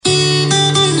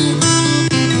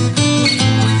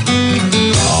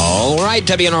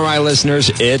right, WNRI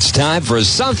listeners, it's time for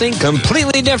something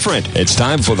completely different. It's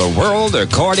time for the world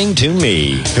according to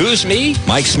me. Who's me?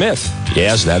 Mike Smith.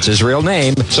 Yes, that's his real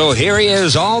name. So here he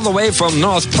is all the way from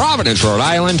North Providence, Rhode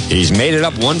Island. He's made it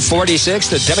up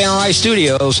 146 at WNRI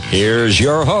Studios. Here's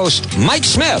your host, Mike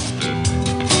Smith.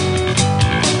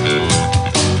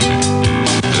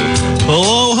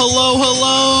 Hello, hello,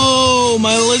 hello,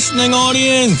 my listening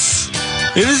audience.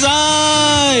 It is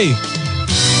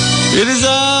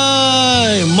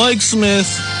I, Mike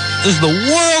Smith. This is the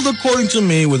world according to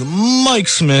me with Mike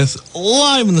Smith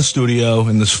live in the studio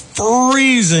in this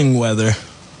freezing weather.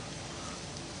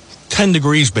 10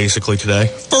 degrees basically today.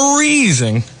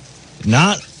 Freezing.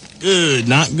 Not good,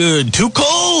 not good. Too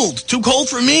cold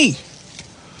for me.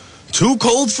 Too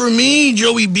cold for me,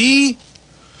 Joey B.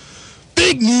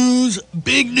 Big news.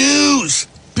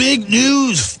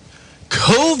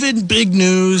 COVID big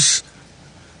news.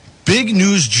 Big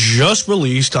news just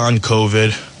released on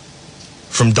COVID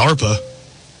from DARPA.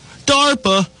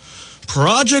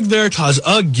 Project Veritas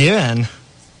again.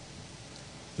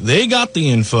 They got the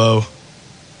info,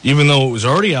 even though it was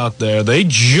already out there. They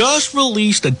just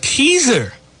released a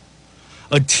teaser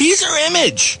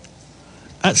image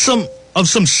of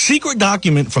some secret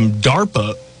document from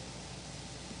DARPA.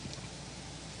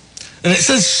 And it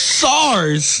says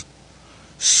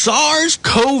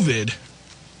SARS-CoV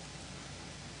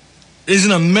is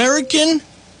an American-created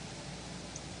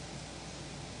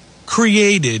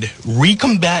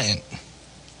recombinant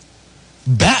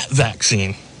bat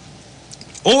vaccine,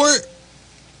 or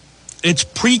its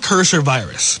precursor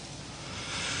virus.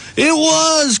 It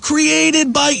was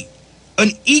created by an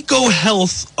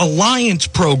EcoHealth Alliance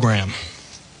program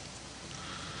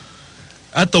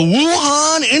at the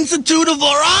Wuhan Institute of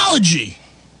Virology,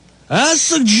 as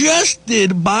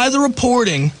suggested by the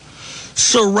reporting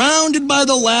surrounded by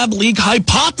the lab leak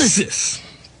hypothesis.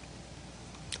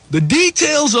 The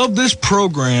details of this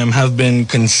program have been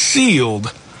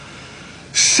concealed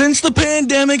since the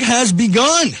pandemic has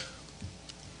begun.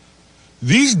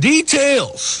 These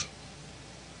details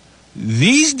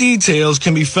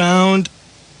can be found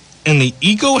in the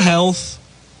EcoHealth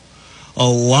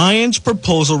Alliance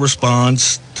proposal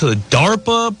response to the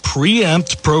DARPA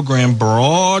Preempt Program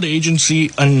broad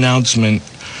agency announcement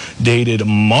dated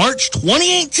March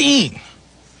 2018.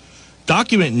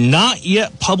 Document not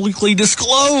yet publicly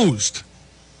disclosed.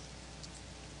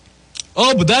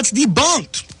 Oh, but that's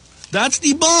debunked.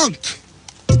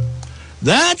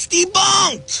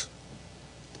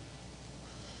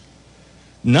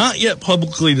 Not yet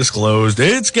publicly disclosed.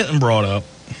 It's getting brought up.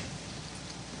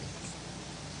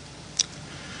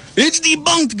 It's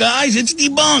debunked, guys. It's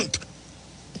debunked.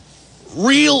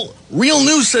 Real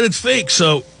news said it's fake,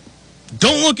 so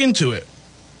don't look into it.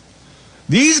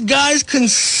 These guys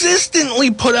consistently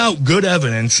put out good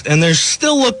evidence, and they're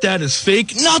still looked at as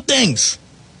fake nothings.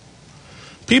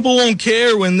 People won't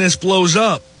care when this blows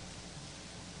up.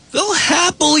 They'll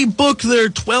happily book their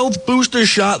 12th booster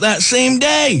shot that same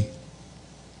day.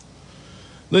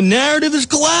 The narrative is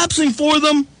collapsing for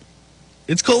them.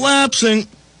 It's collapsing.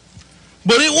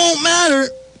 But it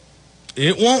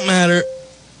won't matter.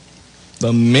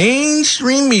 The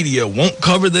mainstream media won't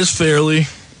cover this fairly.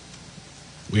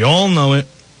 We all know it.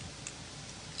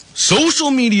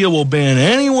 Social media will ban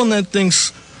anyone that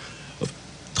thinks of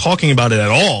talking about it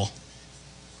at all.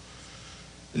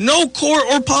 No court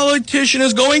or politician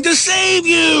is going to save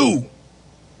you.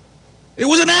 It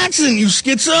was an accident, you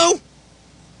schizo.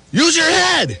 Use your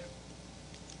head.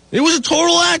 It was a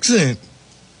total accident.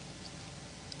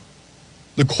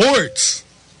 The courts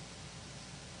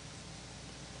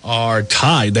are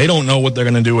tied. They don't know what they're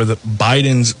going to do with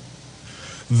Biden's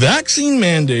vaccine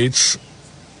mandates.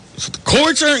 So the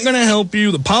courts aren't going to help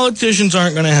you. The politicians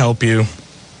aren't going to help you.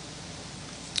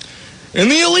 And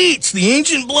the elites, the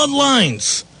ancient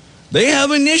bloodlines, they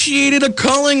have initiated a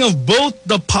culling of both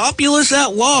the populace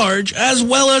at large as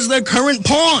well as their current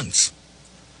pawns.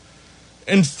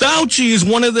 And Fauci is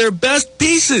one of their best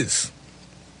pieces.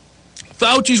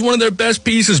 Fauci's one of their best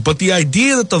pieces, but the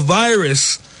idea that the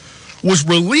virus was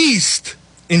released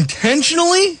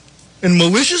intentionally and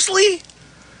maliciously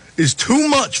is too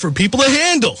much for people to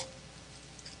handle.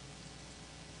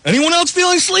 Anyone else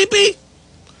feeling sleepy?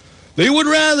 They would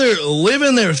rather live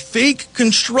in their fake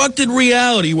constructed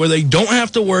reality where they don't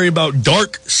have to worry about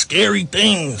dark, scary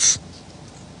things.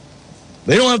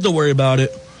 They don't have to worry about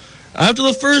it. After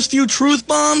the first few truth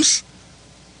bombs,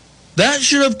 that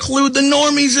should have clued the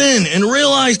normies in and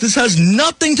realized this has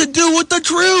nothing to do with the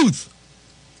truth.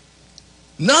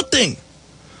 Nothing.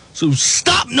 So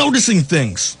stop noticing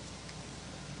things.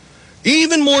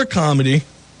 Even more comedy.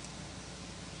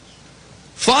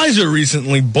 Pfizer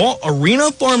recently bought Rona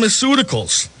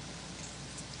Pharmaceuticals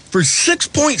for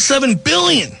 $6.7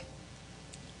 billion.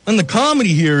 And the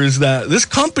comedy here is that this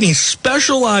company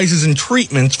specializes in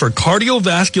treatments for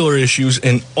cardiovascular issues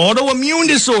and autoimmune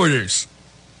disorders.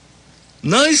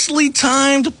 Nicely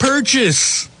timed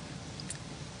purchase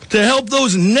to help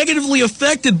those negatively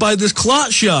affected by this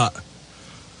clot shot.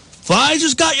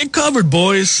 Pfizer's got you covered,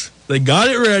 boys. They got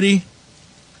it ready.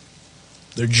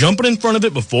 They're jumping in front of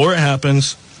it before it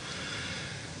happens.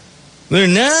 They're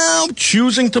now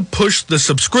choosing to push the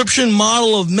subscription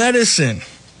model of medicine.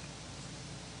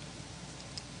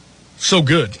 So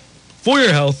good. For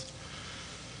your health,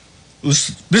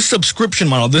 this subscription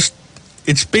model,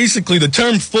 it's basically the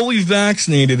term fully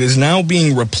vaccinated is now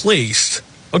being replaced.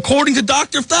 According to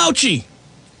Dr. Fauci,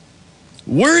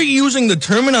 we're using the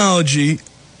terminology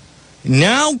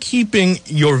now keeping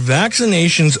your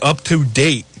vaccinations up to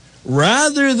date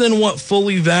rather than what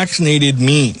fully vaccinated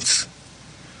means.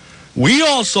 We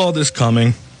all saw this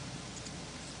coming.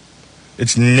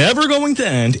 It's never going to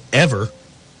end, ever.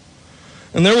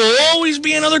 And there will always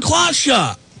be another clot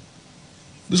shot.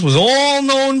 This was all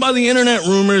known by the internet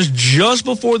rumors just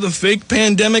before the fake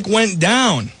pandemic went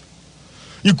down.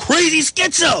 You crazy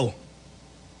schizo!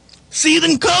 See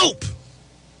then cope!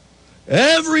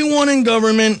 Everyone in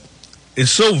government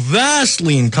is so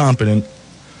vastly incompetent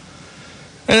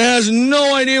and has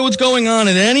no idea what's going on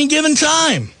at any given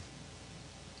time.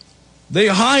 They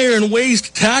hire and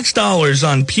waste tax dollars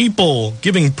on people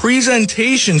giving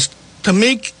presentations to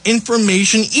make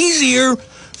information easier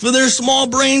for their small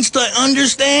brains to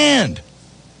understand.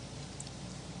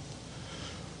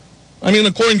 I mean,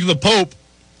 according to the Pope,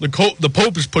 the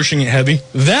Pope is pushing it heavy.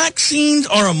 Vaccines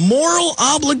are a moral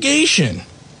obligation.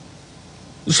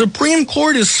 The Supreme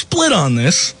Court is split on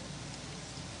this.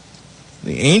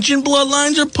 The ancient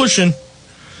bloodlines are pushing.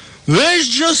 There's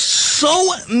just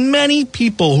so many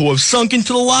people who have sunk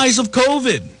into the lies of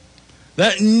COVID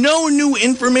that no new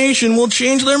information will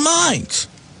change their minds.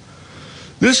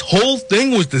 This whole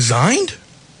thing was designed?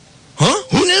 Huh?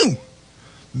 Who knew?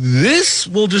 This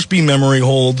will just be memory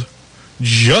hold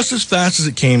just as fast as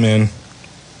it came in.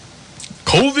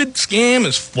 COVID scam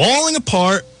is falling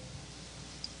apart,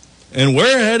 and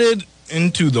we're headed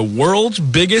into the world's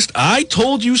biggest I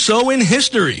told you so in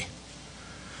history.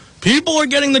 People are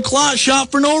getting the clot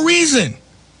shot for no reason.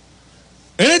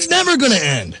 And it's never going to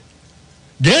end.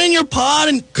 Get in your pod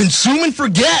and consume and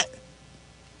forget.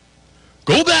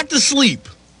 Go back to sleep.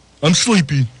 I'm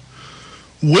sleepy.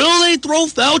 Will they throw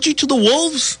Fauci to the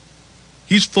wolves?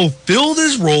 He's fulfilled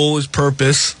his role, his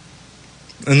purpose,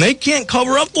 and they can't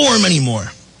cover up for him anymore.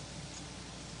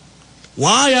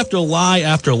 Lie after lie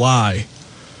after lie.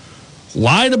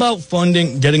 Lied about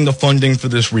funding, getting the funding for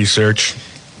this research.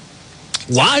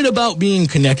 Lied about being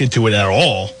connected to it at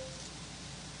all.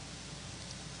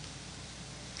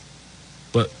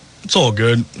 But it's all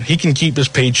good. He can keep his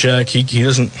paycheck. He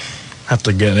doesn't have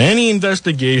to get any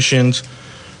investigations.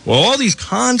 Well, all these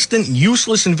constant,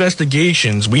 useless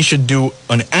investigations, we should do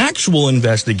an actual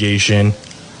investigation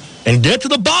and get to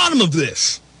the bottom of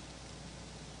this.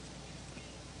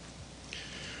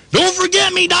 Don't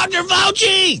forget me, Dr.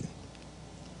 Fauci!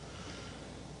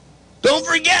 Don't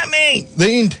forget me!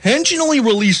 They intentionally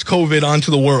released COVID onto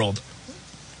the world.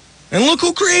 And look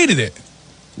who created it.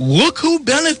 Look who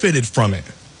benefited from it.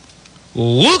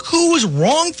 Look who was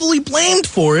wrongfully blamed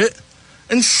for it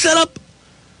and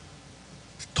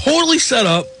totally set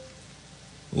up.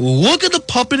 Look at the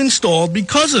puppet installed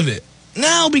because of it.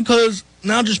 Now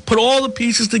just put all the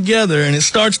pieces together and it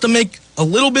starts to make a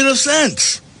little bit of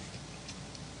sense.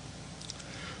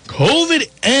 COVID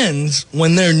ends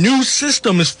when their new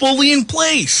system is fully in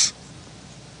place.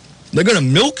 They're going to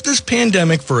milk this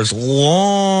pandemic for as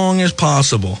long as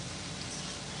possible.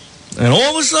 And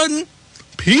all of a sudden,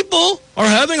 people are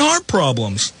having heart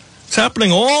problems. It's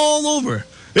happening all over.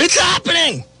 It's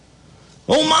happening!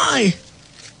 Oh my!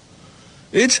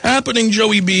 It's happening,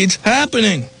 Joey B. It's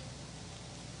happening.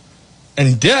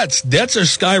 And debts are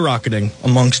skyrocketing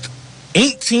amongst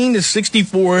 18 to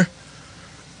 64,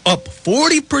 up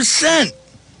 40%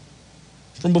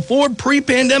 from before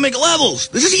pre-pandemic levels.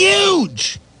 This is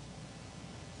huge.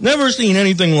 Never seen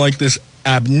anything like this.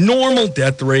 Abnormal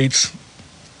death rates.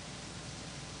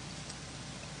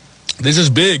 This is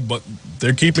big, but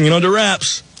they're keeping it under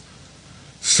wraps.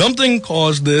 Something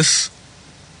caused this.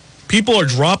 People are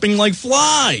dropping like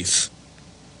flies.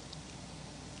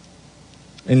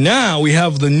 And now we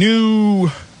have the new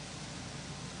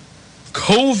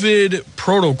COVID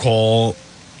protocol.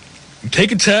 You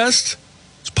take a test,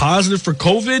 it's positive for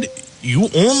COVID, you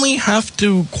only have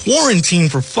to quarantine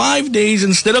for 5 days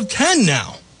instead of 10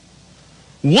 now.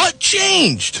 What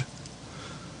changed?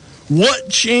 What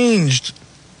changed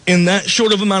in that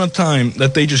short of amount of time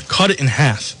that they just cut it in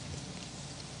half?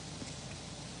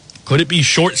 Could it be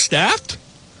short-staffed?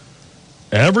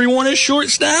 Everyone is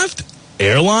short-staffed?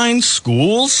 Airlines,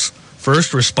 schools,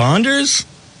 first responders?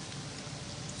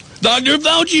 Dr.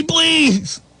 Fauci,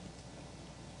 please!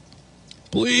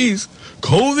 Please.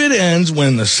 COVID ends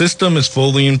when the system is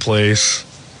fully in place.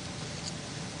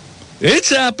 It's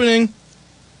happening.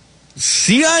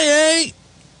 CIA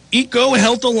Eco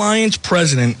Health Alliance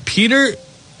President Peter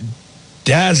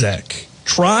Daszak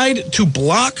tried to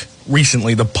block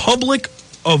recently the public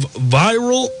of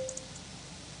viral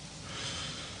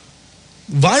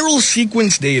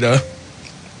sequence data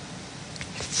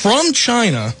from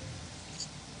China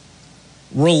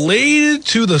related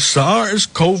to the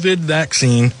SARS-CoV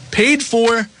vaccine paid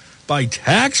for by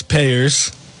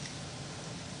taxpayers,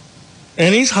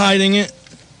 and he's hiding it.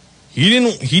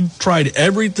 He tried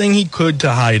everything he could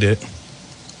to hide it.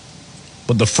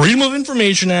 But the Freedom of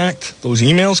Information Act, those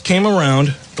emails came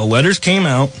around, the letters came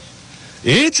out.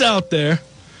 It's out there.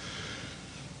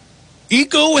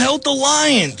 Eco Health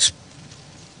Alliance.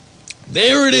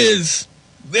 There it is.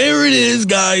 There it is,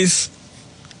 guys.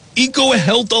 Eco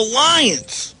Health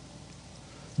Alliance.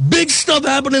 Big stuff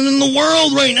happening in the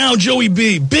world right now, Joey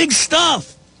B. Big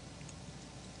stuff.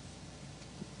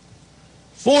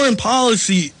 Foreign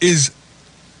policy is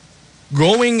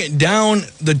going down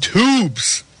the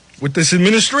tubes with this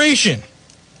administration.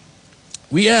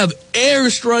 We have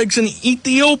airstrikes in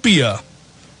Ethiopia.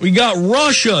 We got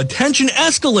Russia, tension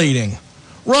escalating.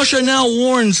 Russia now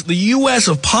warns the U.S.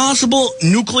 of possible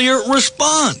nuclear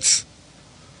response.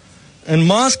 And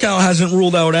Moscow hasn't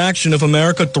ruled out action if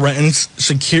America threatens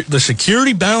the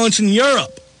security balance in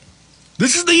Europe.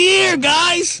 This is the year,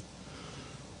 guys.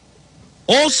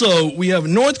 Also, we have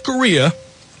North Korea.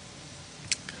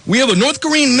 We have a North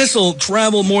Korean missile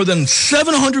travel more than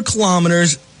 700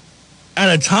 kilometers at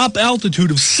a top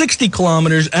altitude of 60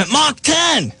 kilometers at Mach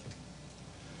 10.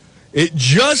 It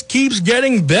just keeps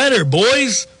getting better,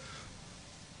 boys.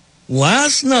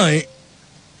 Last night,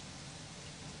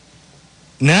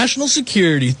 there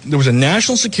was a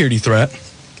national security threat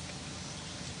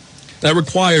that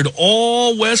required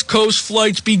all West Coast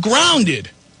flights be grounded.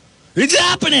 It's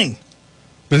happening.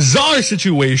 Bizarre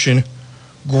situation.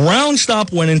 Ground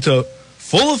stop went into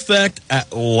full effect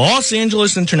at Los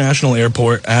Angeles International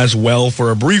Airport as well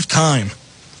for a brief time.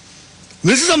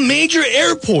 This is a major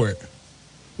airport.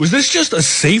 Was this just a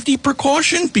safety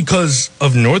precaution because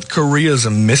of North Korea's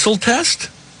missile test?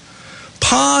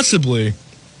 Possibly,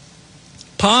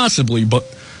 but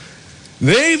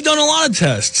they've done a lot of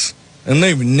tests, and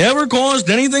they've never caused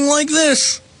anything like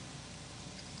this.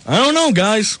 I don't know,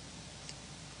 guys.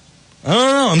 I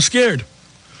don't know. I'm scared.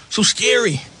 So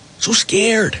scary. So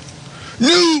scared.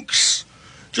 Nukes!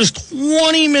 Just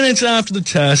 20 minutes after the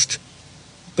test,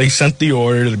 they sent the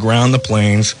order to ground the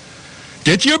planes.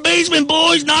 Get to your basement,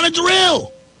 boys, not a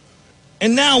drill.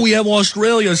 And now we have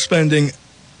Australia spending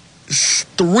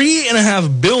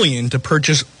 $3.5 billion to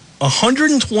purchase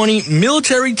 120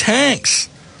 military tanks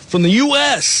from the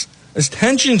U.S. as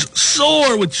tensions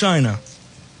soar with China.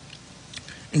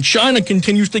 And China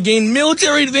continues to gain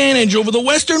military advantage over the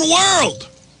Western world.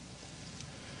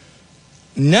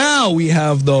 Now we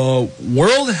have the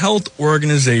World Health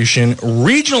Organization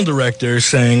regional director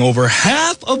saying over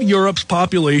half of Europe's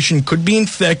population could be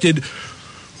infected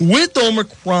with the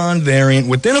Omicron variant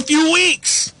within a few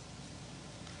weeks.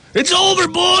 It's over,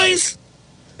 boys.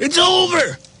 It's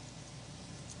over.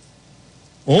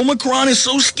 Omicron is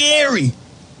so scary.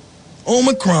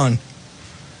 Omicron.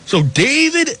 So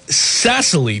David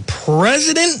Sassoli,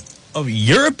 president of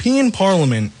European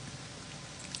Parliament,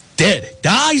 dead.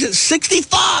 Dies at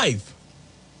 65.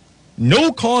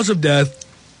 No cause of death.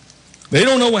 They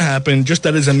don't know what happened, just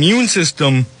that his immune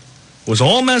system was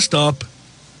all messed up,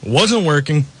 wasn't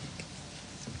working.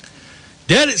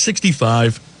 Dead at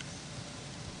 65.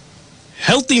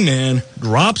 Healthy man,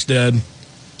 drops dead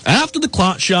after the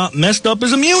clot shot messed up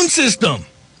his immune system.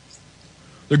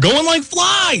 They're going like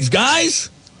flies, guys.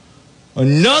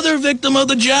 Another victim of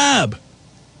the jab.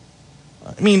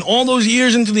 I mean, all those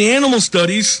years into the animal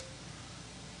studies,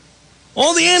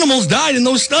 all the animals died in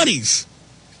those studies.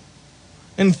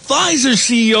 And Pfizer's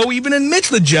CEO even admits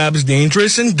the jab is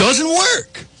dangerous and doesn't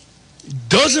work. It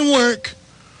doesn't work.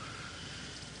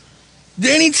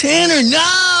 Danny Tanner,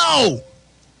 no!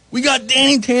 We got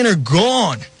Danny Tanner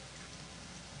gone.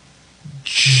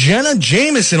 Jenna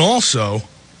Jameson also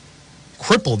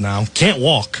crippled now, can't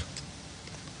walk.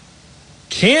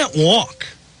 Can't walk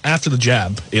after the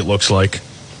jab, it looks like.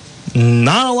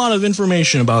 Not a lot of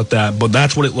information about that, but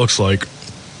that's what it looks like.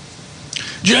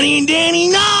 Jenny and Danny,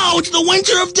 no! It's the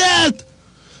winter of death!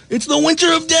 It's the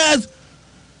winter of death!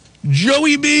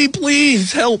 Joey B,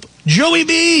 please help. Joey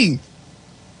B!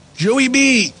 Joey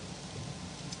B!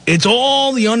 It's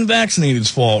all the unvaccinated's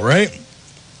fault, right?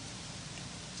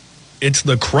 It's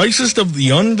the crisis of the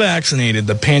unvaccinated,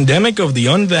 the pandemic of the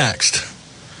unvaxxed.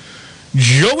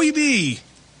 Joey B.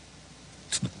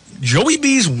 Joey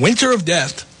B's winter of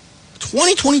death,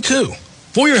 2022.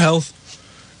 For your health.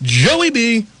 Joey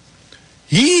B.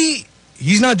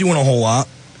 He's not doing a whole lot.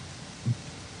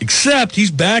 Except he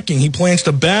plans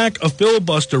to back a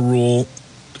filibuster rule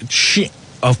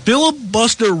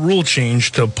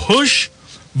change to push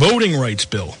voting rights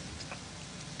bill.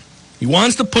 He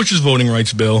wants to push his voting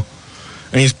rights bill,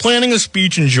 and he's planning a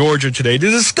speech in Georgia today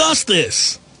to discuss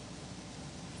this.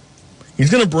 He's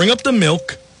going to bring up the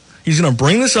milk. He's going to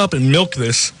bring this up and milk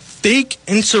this fake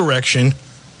insurrection,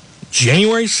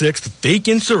 January 6th, fake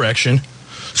insurrection.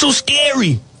 So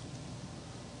scary.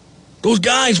 Those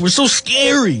guys were so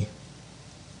scary.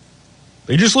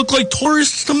 They just look like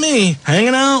tourists to me,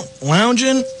 hanging out,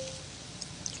 lounging,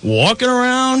 walking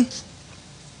around,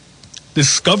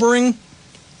 discovering.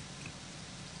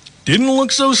 Didn't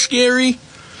look so scary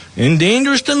and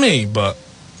dangerous to me, but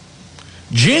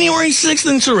January 6th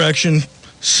insurrection,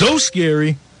 so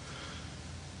scary,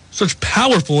 such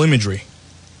powerful imagery,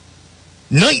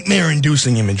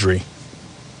 nightmare-inducing imagery.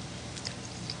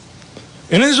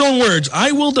 In his own words,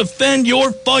 I will defend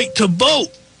your fight to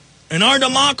vote and our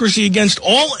democracy against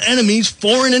all enemies,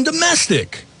 foreign and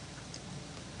domestic.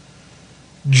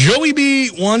 Joey B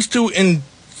wants to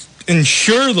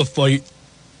ensure the fight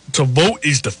to vote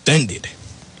is defended.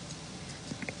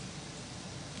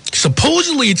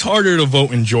 Supposedly, it's harder to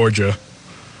vote in Georgia,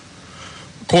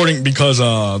 because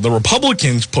the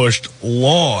Republicans pushed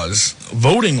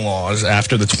voting laws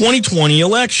after the 2020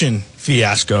 election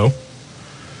fiasco.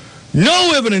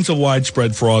 No evidence of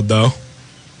widespread fraud, though.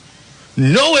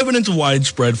 No evidence of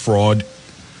widespread fraud.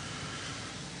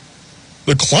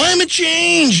 The climate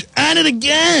change at it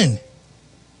again.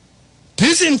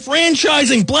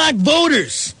 Disenfranchising black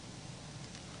voters.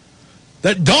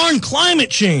 That darn climate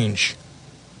change.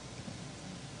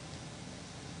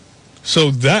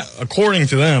 So that, according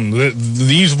to them,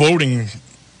 these voting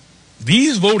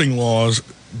laws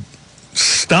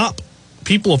stop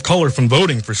people of color from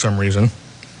voting for some reason.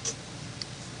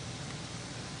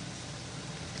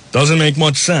 Doesn't make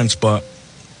much sense, but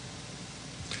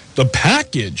the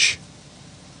package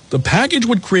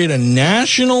would create a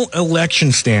national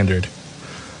election standard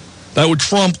that would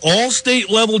trump all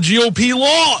state-level GOP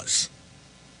laws.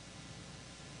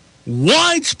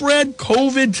 Widespread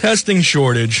COVID testing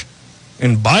shortage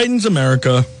in Biden's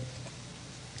America,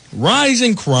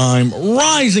 rising crime,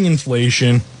 rising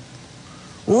inflation,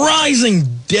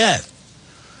 rising death,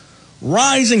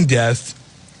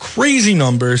 crazy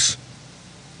numbers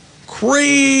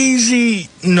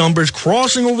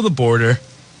crossing over the border,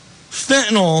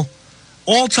 fentanyl,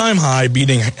 all-time high,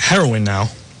 beating heroin now.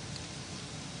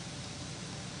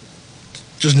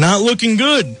 Just not looking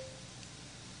good.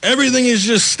 Everything is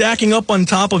just stacking up on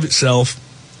top of itself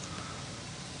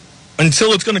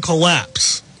until it's going to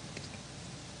collapse.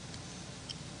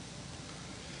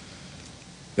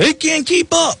 They can't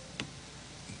keep up.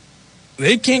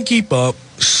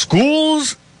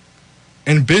 Schools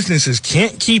and businesses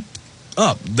can't keep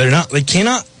up. They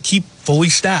cannot keep fully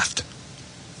staffed.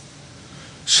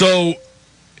 So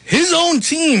his own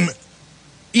team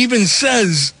even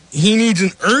says he needs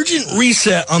an urgent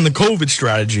reset on the COVID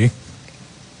strategy,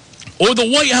 or the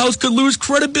White House could lose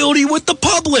credibility with the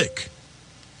public.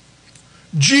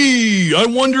 Gee, I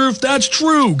wonder if that's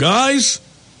true, guys.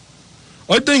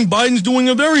 I think Biden's doing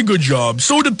a very good job.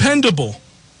 So dependable.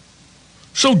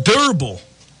 So durable.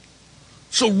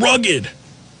 So rugged.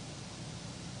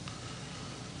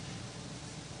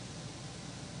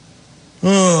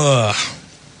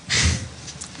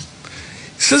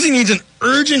 Says he needs an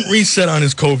urgent reset on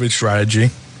his COVID strategy.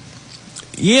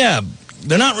 Yeah,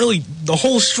 the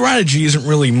whole strategy isn't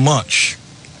really much.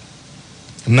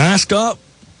 Mask up.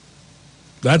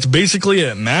 That's basically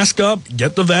it. Mask up,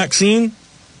 get the vaccine.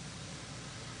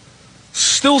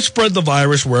 Still spread the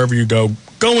virus wherever you go.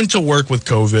 Go into work with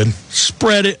COVID.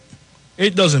 Spread it.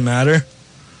 It doesn't matter.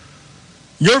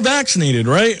 You're vaccinated,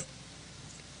 right?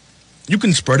 You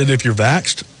can spread it if you're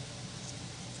vaxxed.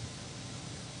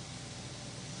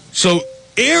 So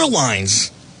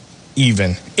airlines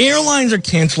are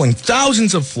canceling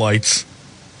thousands of flights.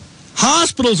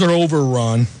 Hospitals are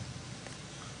overrun.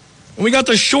 And we got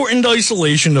the shortened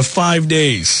isolation to 5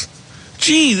 days.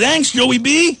 Gee, thanks, Joey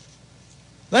B.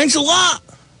 Thanks a lot.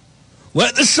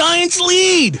 Let the science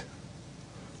lead.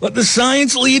 Let the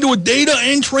science lead with data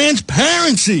and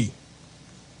transparency.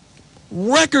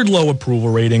 Record low approval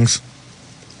ratings.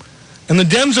 And the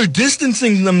Dems are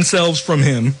distancing themselves from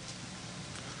him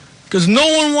because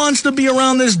no one wants to be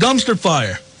around this dumpster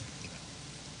fire.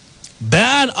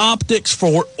 Bad optics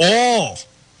for all.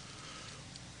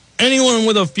 Anyone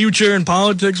with a future in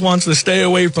politics wants to stay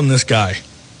away from this guy.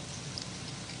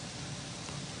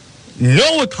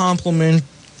 No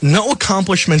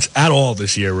accomplishments at all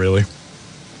this year, really.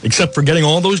 Except for getting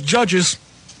all those judges.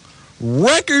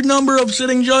 Record number of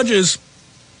sitting judges.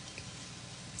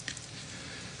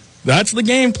 That's the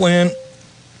game plan.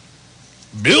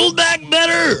 Build back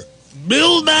better.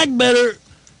 Build back better.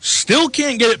 Still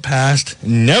can't get it passed.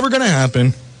 Never going to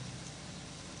happen.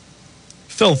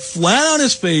 Fell flat on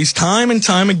his face time and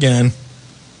time again.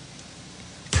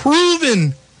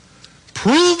 Proving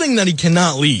that he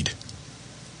cannot lead.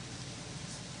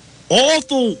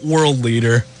 Awful world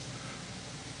leader.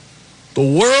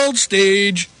 The world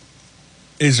stage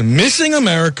is missing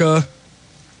America.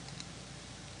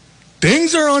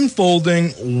 Things are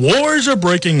unfolding. Wars are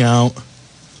breaking out.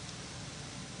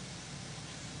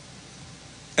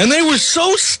 And they were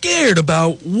so scared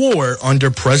about war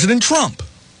under President Trump.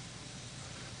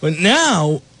 But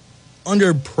now,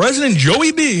 under President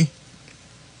Joey B.,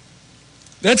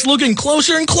 that's looking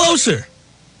closer and closer.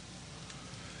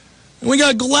 And we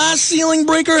got glass ceiling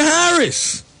breaker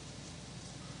Harris.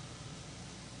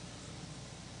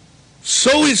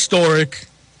 So historic,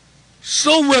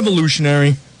 so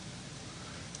revolutionary.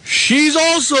 She's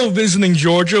also visiting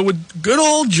Georgia with good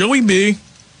old Joey B.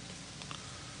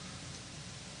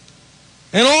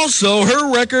 And also,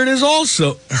 her record is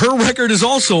also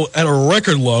at a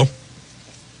record low.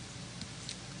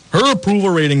 Her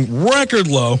approval rating, record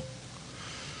low.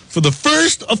 For the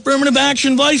first affirmative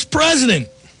action vice president.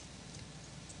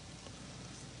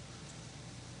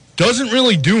 Doesn't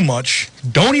really do much.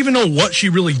 Don't even know what she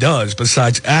really does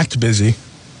besides act busy.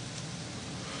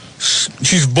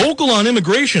 She's vocal on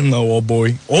immigration, though, oh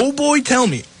boy. Oh boy, tell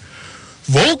me.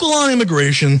 Vocal on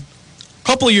immigration. A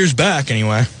couple of years back,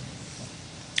 anyway.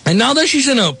 And now that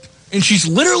she's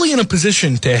literally in a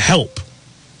position to help.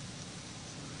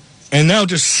 And now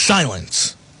just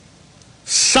silence.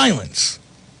 Silence.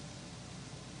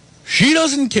 She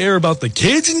doesn't care about the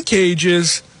kids in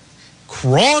cages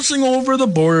crossing over the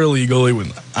border illegally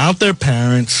without their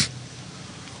parents.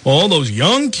 All those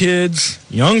young kids,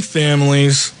 young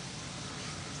families.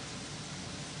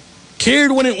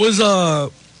 Cared when it was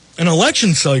an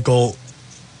election cycle,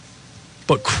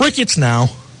 but crickets now.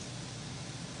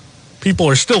 People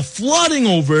are still flooding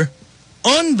over,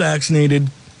 unvaccinated,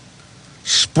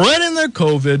 spreading their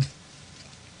COVID,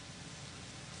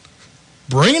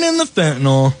 bringing in the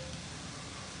fentanyl,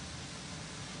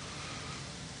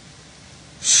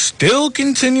 still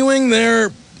continuing their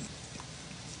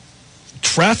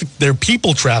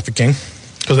people trafficking,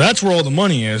 because that's where all the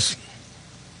money is.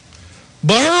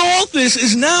 But her office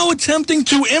is now attempting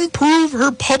to improve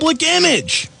her public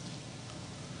image.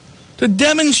 To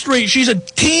demonstrate she's a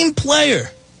team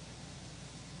player.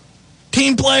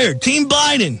 Team player. Team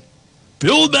Biden.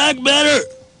 Build back better.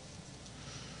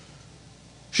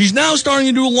 She's now starting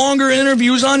to do longer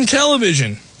interviews on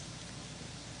television.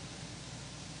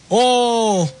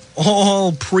 All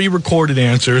pre-recorded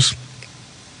answers.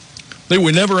 They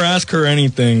would never ask her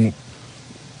anything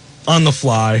on the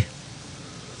fly.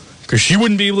 Because she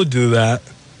wouldn't be able to do that.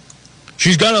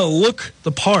 She's got to look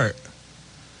the part.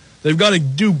 They've got to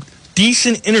do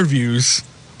decent interviews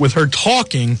with her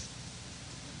talking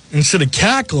instead of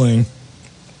cackling.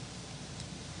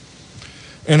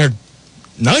 And her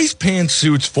nice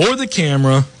pantsuits for the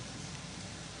camera.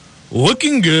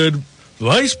 Looking good.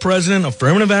 Vice president,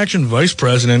 affirmative action vice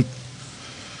president.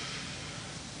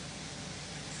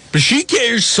 But she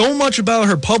cares so much about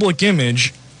her public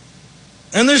image.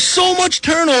 And there's so much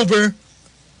turnover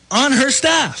on her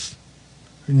staff.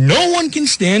 No one can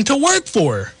stand to work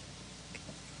for her.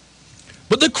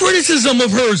 But the criticism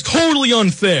of her is totally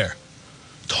unfair.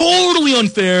 Totally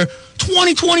unfair.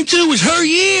 2022 is her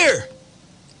year.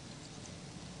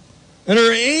 And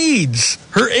her aides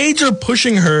are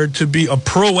pushing her to be a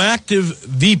proactive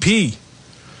VP.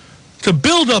 To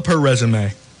build up her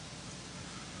resume.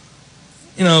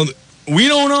 You know, we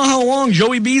don't know how long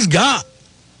Joey B's got.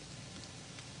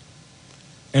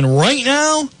 And right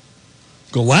now,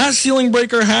 glass ceiling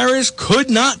breaker Harris could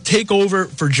not take over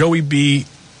for Joey B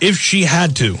if she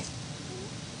had to.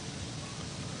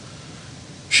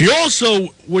 She also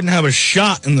wouldn't have a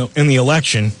shot in the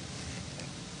election.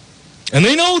 And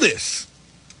they know this.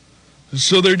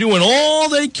 So they're doing all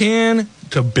they can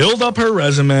to build up her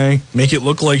resume, make it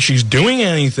look like she's doing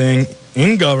anything,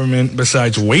 in government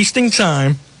besides wasting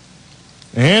time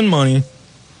and money.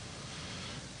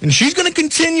 And she's going to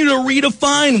continue to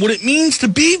redefine what it means to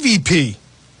be VP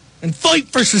and fight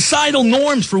for societal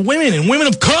norms for women and women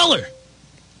of color.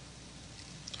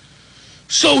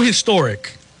 So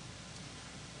historic.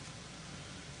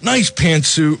 Nice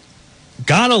pantsuit.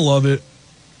 Gotta love it.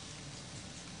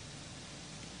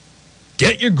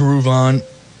 Get your groove on.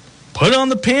 Put on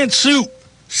the pantsuit.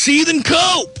 Seethe and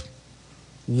cope.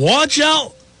 Watch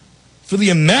out for the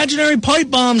imaginary pipe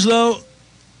bombs, though.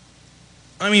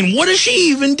 I mean, what does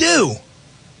she even do?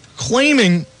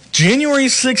 Claiming January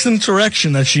 6th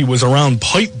insurrection that she was around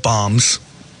pipe bombs.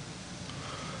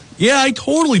 Yeah, I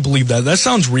totally believe that. That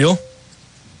sounds real.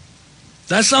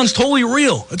 That sounds totally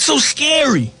real. It's so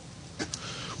scary.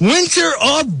 Winter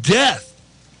of death.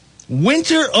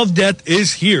 Winter of death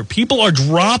is here. People are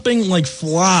dropping like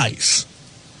flies.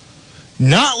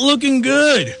 Not looking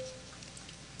good.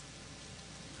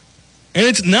 And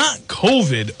it's not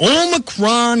COVID.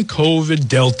 Omicron, COVID,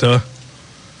 Delta.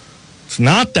 It's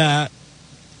not that.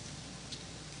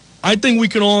 I think we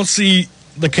can all see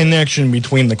the connection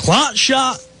between the clot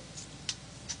shot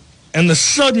and the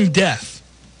sudden death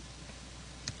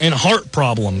and heart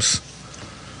problems.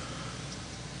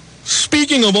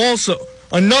 Speaking of also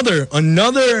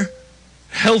another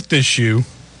health issue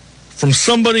from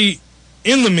somebody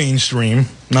in the mainstream,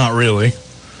 not really.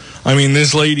 I mean,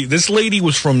 this lady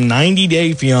was from 90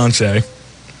 Day Fiancé.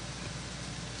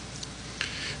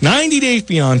 90 Day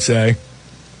Fiancé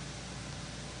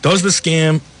does the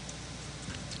scam,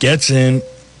 gets in,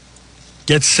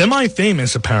 gets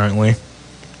semi-famous apparently.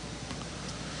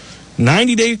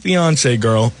 90 Day Fiancé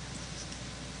girl.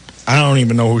 I don't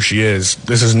even know who she is.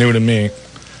 This is new to me.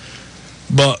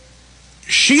 But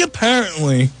she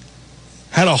apparently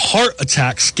had a heart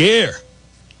attack scare.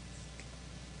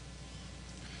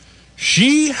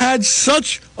 She had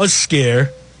such a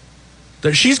scare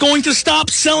that she's going to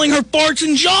stop selling her farts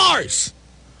in jars.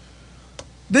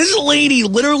 This lady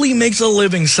literally makes a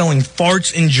living selling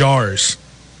farts in jars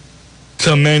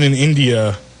to men in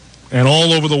India and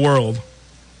all over the world.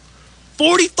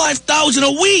 $45,000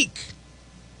 a week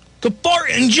to fart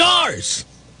in jars.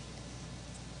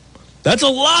 That's a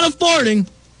lot of farting.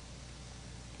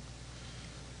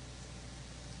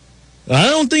 I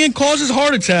don't think it causes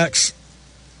heart attacks.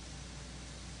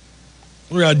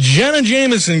 We got Jenna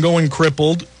Jameson going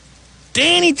crippled.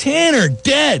 Danny Tanner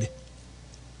dead.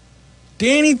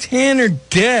 Danny Tanner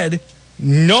dead.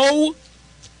 No,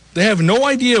 they have no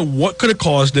idea what could have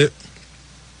caused it.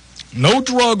 No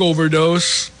drug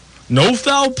overdose. No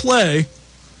foul play.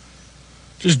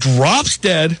 Just drops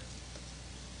dead.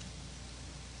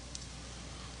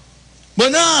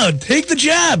 But nah, take the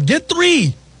jab. Get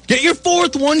 3. Get your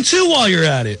 4th one too while you're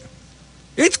at it.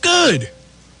 It's good.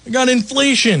 We got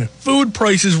inflation, food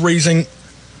prices raising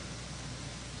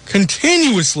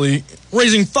continuously,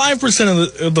 raising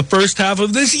 5% of the first half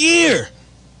of this year.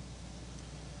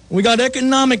 We got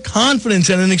economic confidence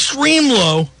at an extreme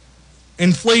low,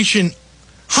 inflation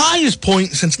highest point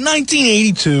since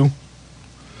 1982.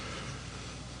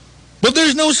 But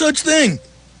there's no such thing.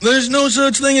 There's no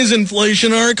such thing as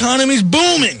inflation. Our economy's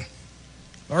booming.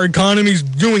 Our economy's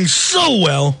doing so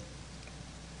well.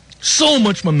 So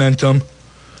much momentum.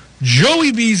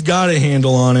 Joey B's got a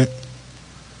handle on it.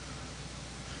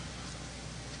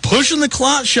 Pushing the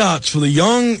clot shots for the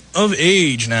young of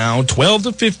age now, 12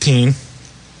 to 15.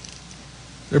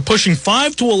 They're pushing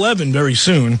 5 to 11 very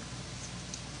soon.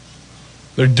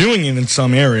 They're doing it in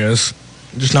some areas.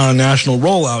 Just not a national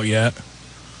rollout yet.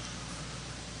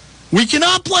 We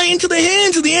cannot play into the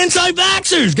hands of the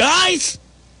anti-vaxxers, guys.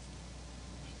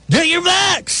 Get your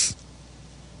vax.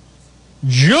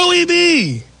 Joey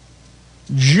B.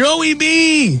 Joey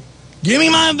B. Give me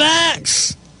my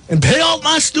vax and pay off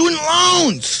my student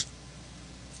loans.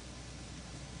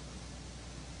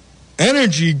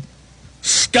 Energy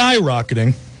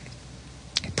skyrocketing.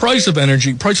 Price of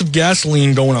energy, price of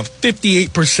gasoline going up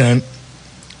 58%.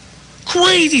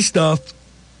 Crazy stuff.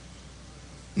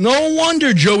 No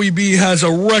wonder Joey B has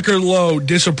a record low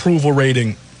disapproval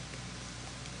rating.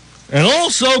 And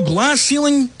also glass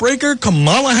ceiling breaker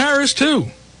Kamala Harris too.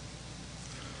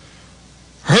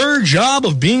 Her job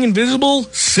of being invisible,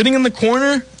 sitting in the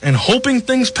corner and hoping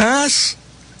things pass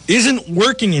isn't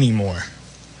working anymore.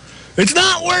 It's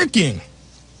not working.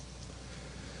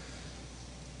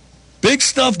 Big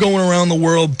stuff going around the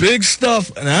world, big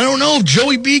stuff, and I don't know if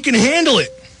Joey B can handle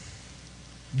it.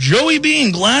 Joey B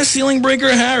and glass ceiling breaker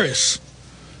Harris.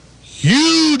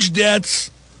 Huge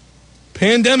debts.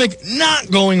 Pandemic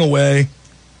not going away.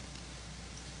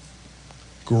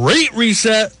 Great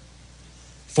reset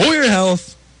for your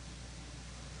health.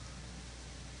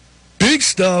 big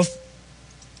stuff.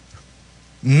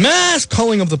 Mass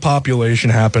culling of the population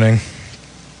happening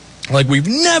like we've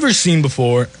never seen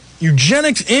before.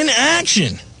 Eugenics in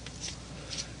action.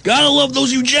 Gotta love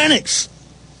those eugenics.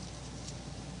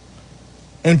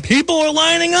 And people are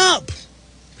lining up.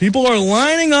 People are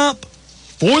lining up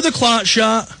for the clot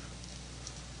shot.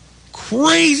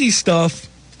 Crazy stuff.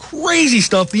 Crazy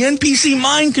stuff. The NPC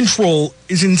mind control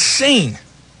is insane.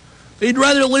 They'd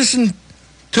rather listen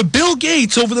to Bill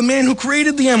Gates over the man who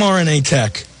created the mRNA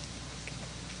tech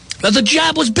that the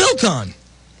jab was built on.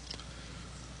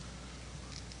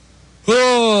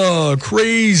 Oh,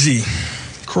 crazy.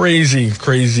 Crazy,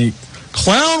 crazy.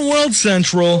 Clown World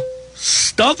Central.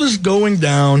 Stuff is going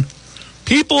down.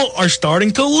 People are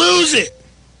starting to lose it.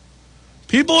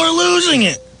 People are losing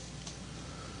it.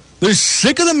 They're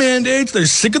sick of the mandates. They're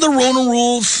sick of the Rona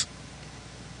rules.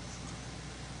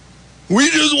 We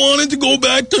just wanted to go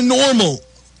back to normal.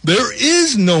 There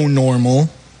is no normal.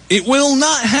 It will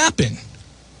not happen.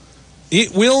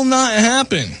 It will not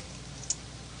happen.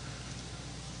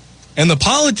 And the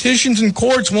politicians and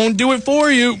courts won't do it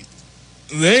for you.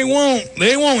 They won't.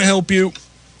 They won't help you.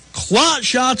 Clot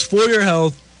shots for your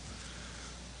health.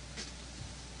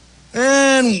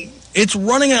 And it's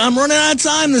running. I'm running out of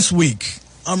time this week.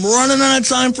 I'm running out of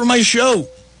time for my show.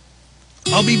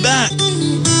 I'll be back.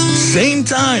 Same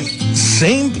time,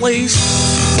 same place.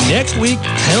 Next week,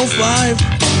 10:05,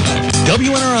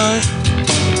 WNRI.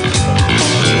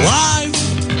 Live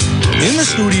in the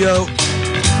studio.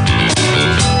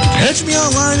 Catch me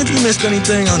online if you missed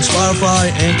anything on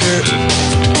Spotify, Anchor.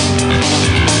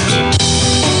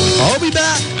 I'll be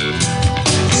back.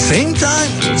 Same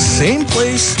time, same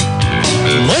place.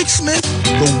 Mike Smith,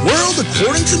 the world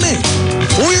according to me.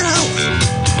 For your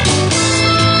health.